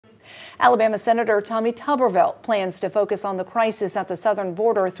Alabama Senator Tommy Tuberville plans to focus on the crisis at the southern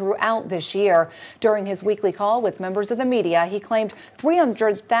border throughout this year. During his weekly call with members of the media, he claimed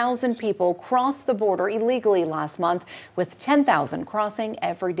 300,000 people crossed the border illegally last month, with 10,000 crossing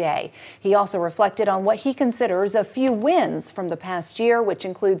every day. He also reflected on what he considers a few wins from the past year, which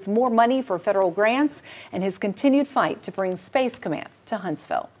includes more money for federal grants and his continued fight to bring Space Command to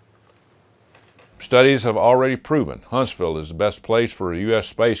Huntsville. Studies have already proven Huntsville is the best place for a U.S.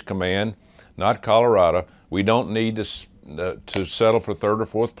 Space Command, not Colorado. We don't need to settle for third or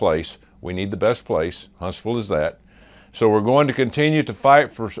fourth place. We need the best place. Huntsville is that. So we're going to continue to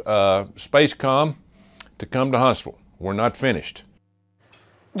fight for SpaceCom to come to Huntsville. We're not finished.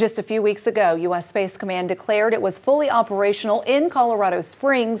 Just a few weeks ago, U.S. Space Command declared it was fully operational in Colorado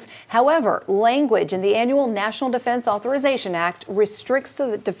Springs. However, language in the annual National Defense Authorization Act restricts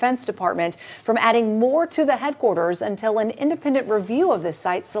the Defense Department from adding more to the headquarters until an independent review of the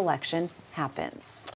site selection happens.